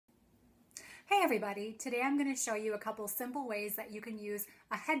Hey everybody, today I'm going to show you a couple simple ways that you can use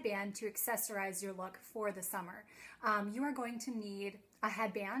a headband to accessorize your look for the summer. You are going to need a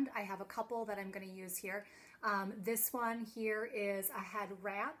headband. I have a couple that I'm going to use here. This one here is a head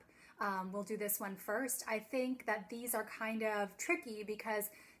wrap. We'll do this one first. I think that these are kind of tricky because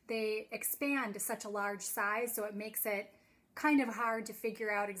they expand to such a large size, so it makes it kind of hard to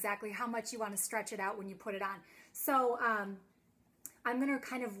figure out exactly how much you want to stretch it out when you put it on. So I'm going to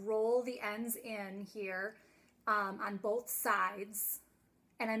kind of roll the ends in here on both sides,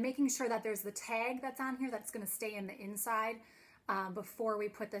 and I'm making sure that there's the tag that's on here that's going to stay in the inside before we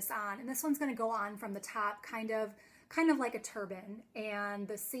put this on. And this one's going to go on from the top kind of like a turban, and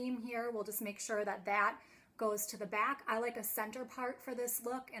the seam here, we'll just make sure that that goes to the back. I like a center part for this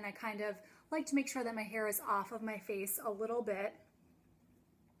look, and I kind of like to make sure that my hair is off of my face a little bit.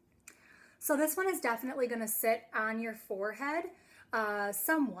 So this one is definitely going to sit on your forehead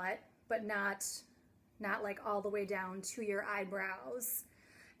somewhat, but not like all the way down to your eyebrows.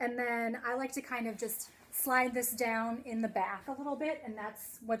 And then I like to kind of just slide this down in the back a little bit, and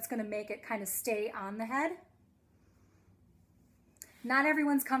that's what's going to make it kind of stay on the head. Not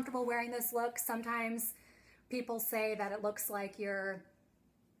everyone's comfortable wearing this look. Sometimes people say that it looks like you're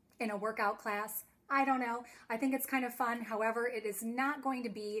in a workout class. I don't know. I think it's kind of fun. However, it is not going to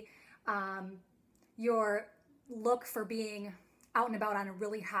be your look for being out and about on a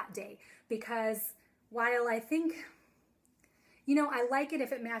really hot day, because while I think, you know, I like it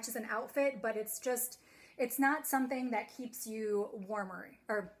if it matches an outfit, but it's not something that keeps you warmer,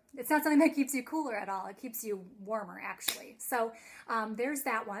 or it's not something that keeps you cooler at all. It keeps you warmer, actually. So there's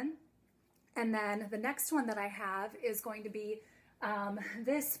that one. And then the next one that I have is going to be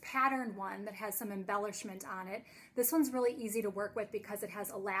this patterned one that has some embellishment on it. This one's really easy to work with because it has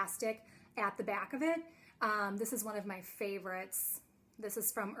elastic at the back of it. This is one of my favorites. This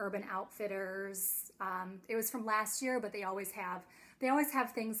is from Urban Outfitters. It was from last year, but they always have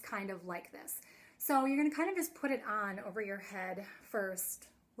things kind of like this. So you're gonna kind of just put it on over your head first,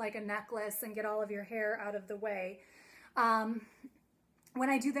 like a necklace, and get all of your hair out of the way. When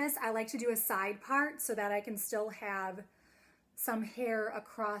I do this, I like to do a side part so that I can still have some hair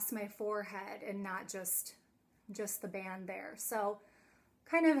across my forehead and not just the band there. So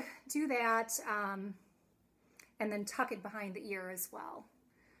kind of do that, and then tuck it behind the ear as well.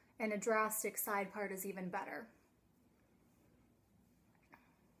 And a drastic side part is even better.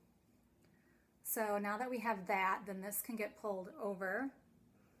 So now that we have that, then this can get pulled over.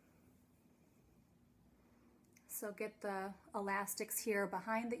 So get the elastics here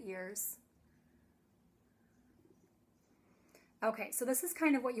behind the ears. Okay, so this is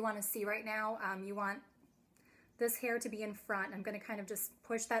kind of what you want to see right now. You want this hair to be in front. I'm going to kind of just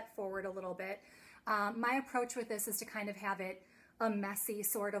push that forward a little bit. My approach with this is to kind of have it a messy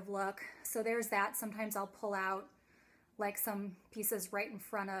sort of look. So there's that. Sometimes I'll pull out like some pieces right in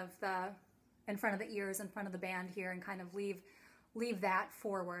front of the ears, in front of the band here, and kind of leave that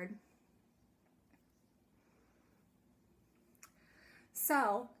forward.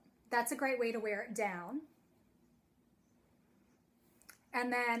 So that's a great way to wear it down.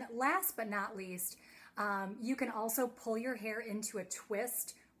 And then last but not least, you can also pull your hair into a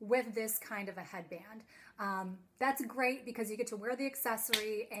twist with this kind of a headband. That's great because you get to wear the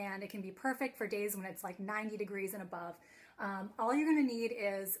accessory, and it can be perfect for days when it's like 90 degrees and above. All you're gonna need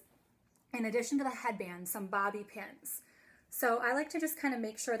is, in addition to the headband, some bobby pins. So I like to just kind of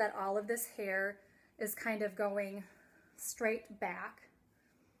make sure that all of this hair is kind of going straight back,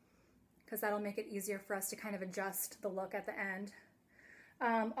 because that'll make it easier for us to kind of adjust the look at the end.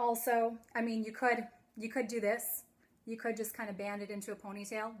 Also, I mean, you could do this. You could just kind of band it into a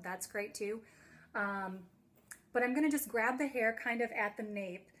ponytail. That's great too. But I'm going to just grab the hair kind of at the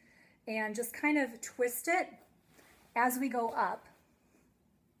nape and just kind of twist it as we go up.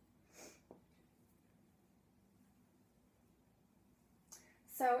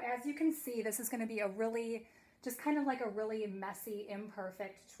 So as you can see, this is going to be a really, just kind of like a really messy,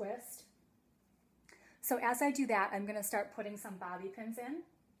 imperfect twist. So as I do that, I'm going to start putting some bobby pins in.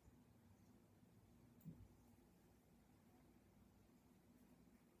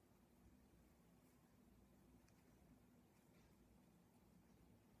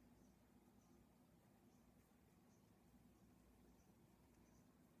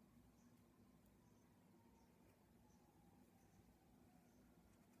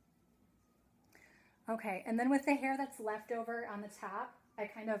 Okay, and then with the hair that's left over on the top,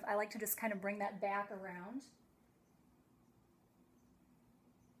 I like to just kind of bring that back around.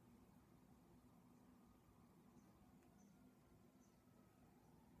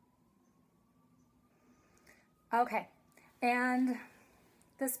 Okay, and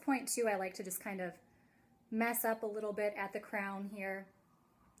this point too, I like to just kind of mess up a little bit at the crown here,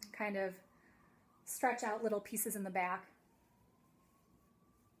 kind of stretch out little pieces in the back.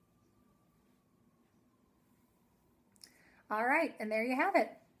 All right, and there you have it.